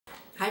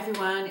Hi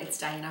everyone, it's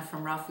Diana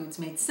from Raw Foods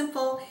Made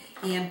Simple,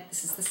 and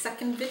this is the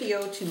second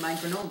video to my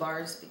granola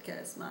bars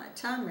because my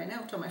time ran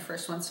out on my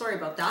first one. Sorry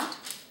about that.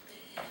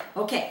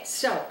 Okay,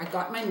 so I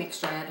got my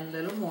mixture. I added a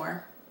little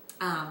more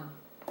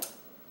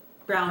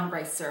brown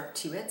rice syrup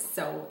to it.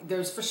 So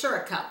there's for sure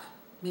a cup,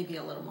 maybe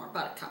a little more,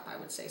 about a cup I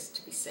would say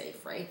to be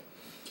safe, right?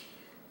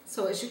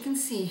 So as you can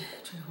see,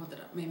 I'm trying to hold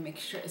it up, my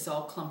mixture is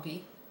all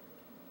clumpy.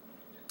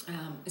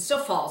 It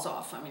still falls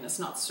off. I mean, it's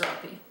not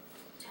syrupy.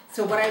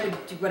 So what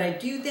I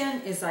do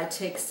then is I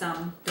take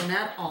some, don't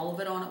add all of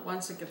it on at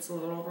once, it gets a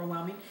little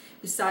overwhelming.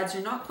 Besides,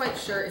 you're not quite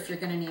sure if you're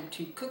going to need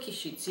 2 cookie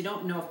sheets. You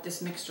don't know if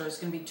this mixture is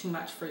going to be too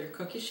much for your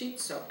cookie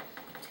sheets, so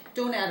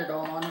don't add it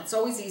all on. It's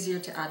always easier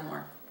to add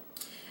more.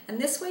 And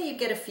this way you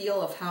get a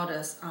feel of how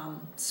to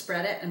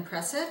spread it and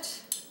press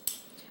it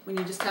when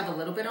you just have a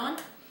little bit on.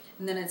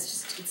 And then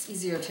it's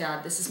easier to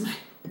add. This is my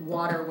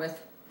water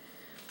with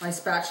my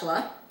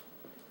spatula.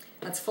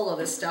 That's full of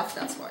this stuff,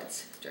 that's why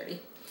it's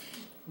dirty.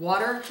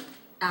 Water,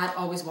 add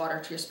always water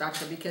to your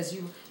spatula because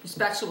your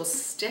spatula will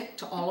stick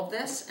to all of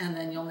this and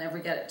then you'll never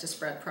get it to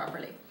spread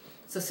properly.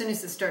 So as soon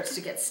as it starts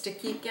to get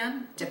sticky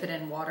again, dip it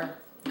in water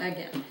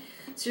again.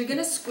 So you're going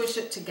to squish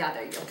it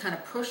together. You're kind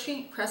of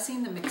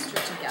pressing the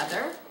mixture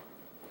together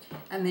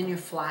and then you're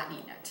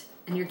flattening it.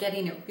 And you're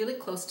getting it really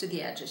close to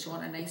the edges. You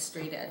want a nice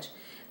straight edge.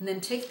 And then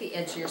take the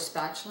edge of your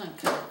spatula and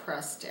kind of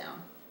press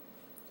down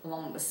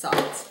along the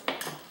sides.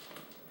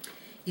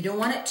 You don't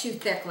want it too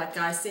thick, like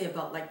I say,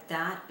 about like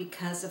that,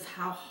 because of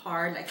how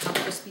hard, like how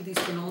crispy these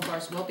granola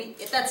bars will be.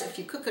 That's if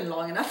you cook them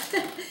long enough.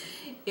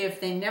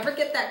 If they never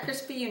get that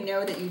crispy, you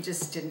know that you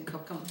just didn't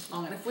cook them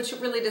long enough, which it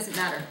really doesn't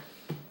matter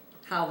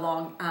how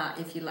long.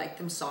 If you like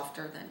them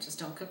softer, then just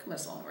don't cook them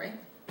as long, right?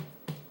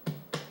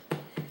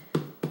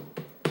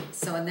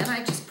 So, and then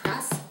I just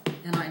press,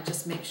 and I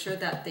just make sure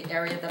that the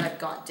area that I've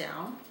got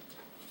down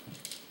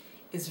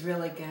is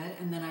really good,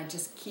 and then I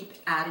just keep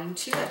adding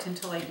to it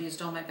until I've used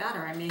all my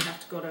batter. I may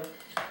have to go to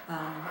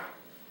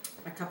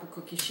a couple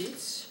cookie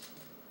sheets.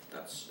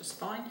 That's just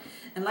fine.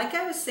 And like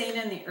I was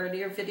saying in the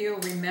earlier video,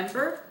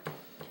 remember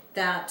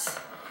that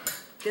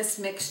this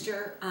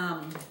mixture,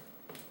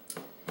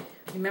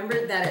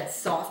 remember that it's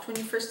soft when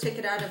you first take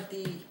it out of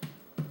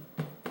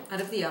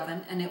the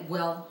oven, and it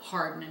will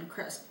harden and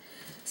crisp.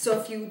 So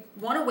if you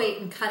want to wait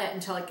and cut it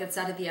until it gets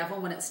out of the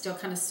oven when it's still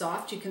kind of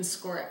soft, you can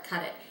score it,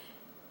 cut it.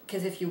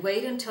 Because if you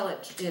wait until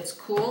it's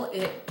cool,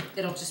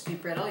 it'll just be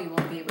brittle. You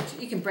won't be able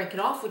to. You can break it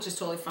off, which is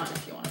totally fine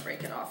if you want to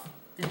break it off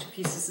into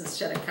pieces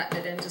instead of cutting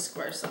it into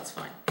squares. That's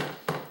fine.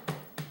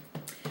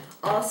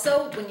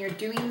 Also, when you're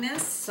doing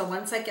this, so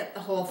once I get the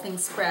whole thing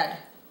spread,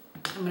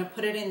 I'm going to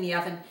put it in the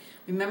oven.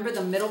 Remember,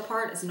 the middle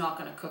part is not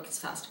going to cook as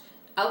fast.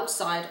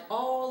 Outside,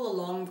 all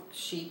along the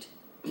sheet,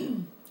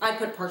 I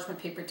put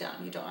parchment paper down.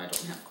 I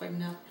don't have quite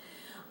enough.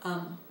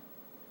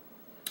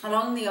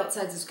 Along the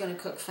outsides is going to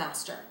cook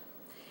faster.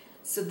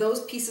 So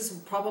those pieces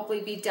will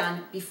probably be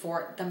done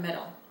before the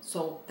middle.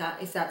 So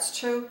that if that's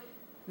true,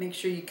 make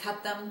sure you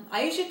cut them.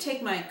 I usually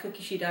take my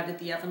cookie sheet out of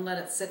the oven, let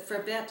it sit for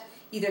a bit,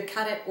 either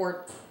cut it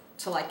or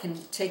till I can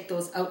take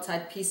those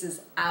outside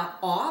pieces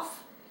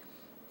off,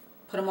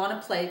 put them on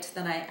a plate,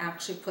 then I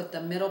actually put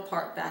the middle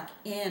part back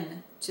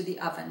in to the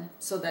oven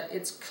so that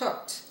it's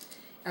cooked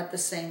at the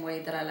same way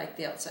that I like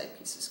the outside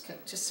pieces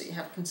cooked, just so you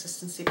have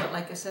consistency. But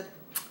like I said,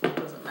 it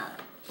doesn't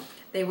matter.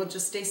 They will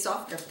just stay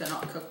softer if they're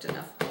not cooked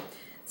enough.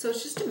 So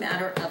it's just a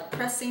matter of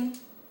pressing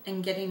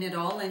and getting it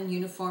all in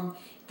uniform,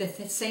 the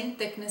same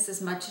thickness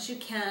as much as you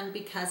can,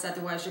 because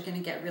otherwise you're going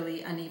to get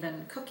really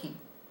uneven cooking.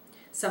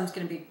 Some's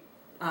going to be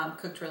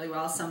cooked really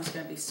well, some's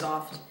going to be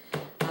soft.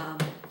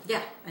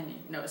 Yeah, and you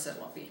notice it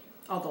won't be,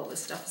 although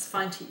this stuff is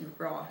fine to eat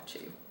raw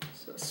too,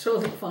 so it's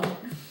totally fine.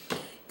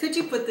 Could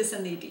you put this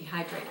in the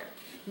dehydrator?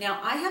 Now,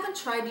 I haven't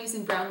tried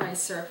using brown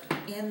rice syrup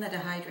in the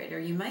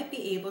dehydrator. You might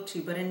be able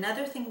to, but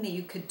another thing that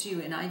you could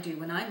do, and I do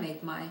when I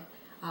make my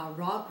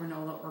raw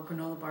granola or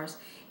granola bars,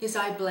 is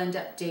I blend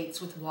up dates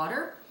with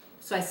water.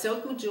 So I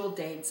soak medjool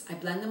dates, I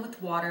blend them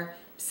with water,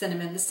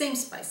 cinnamon, the same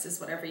spices,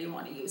 whatever you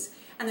want to use,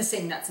 and the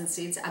same nuts and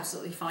seeds,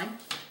 absolutely fine.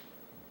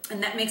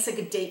 And that makes like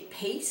a date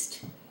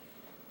paste.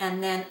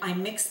 And then I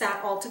mix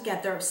that all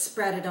together,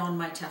 spread it on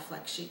my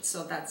Teflon sheet.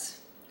 So that's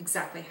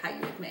exactly how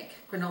you would make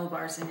granola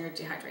bars in your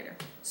dehydrator.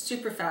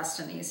 Super fast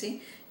and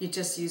easy. You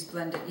just use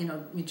blended,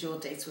 medjool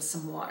dates with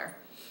some water.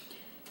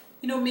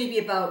 Maybe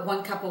about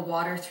 1 cup of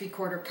water,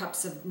 3/4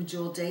 cups of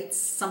medjool dates,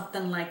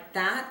 something like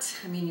that.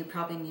 I mean, you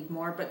probably need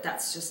more, but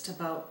that's just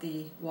about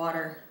the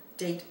water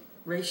date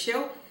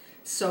ratio.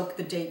 Soak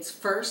the dates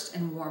first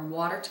in warm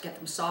water to get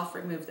them soft,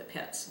 remove the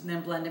pits, and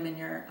then blend them in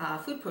your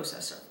food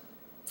processor.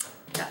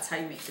 That's how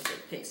you make the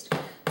date paste.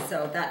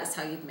 So that is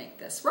how you'd make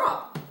this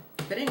raw.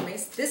 But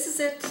anyways, this is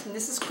it, and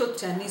this is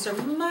cooked, and these are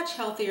much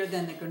healthier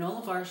than the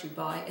granola bars you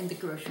buy in the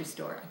grocery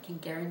store. I can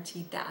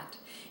guarantee that.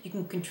 You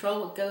can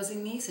control what goes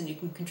in these, and you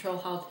can control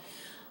how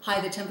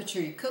high the temperature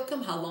you cook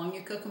them, how long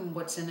you cook them,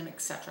 what's in them,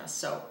 etc.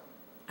 So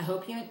I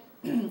hope you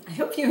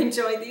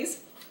enjoy these,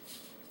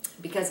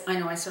 because I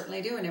know I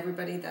certainly do, and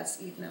everybody that's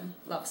eaten them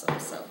loves them.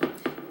 So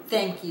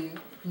thank you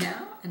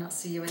now, and I'll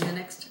see you in the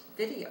next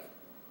video.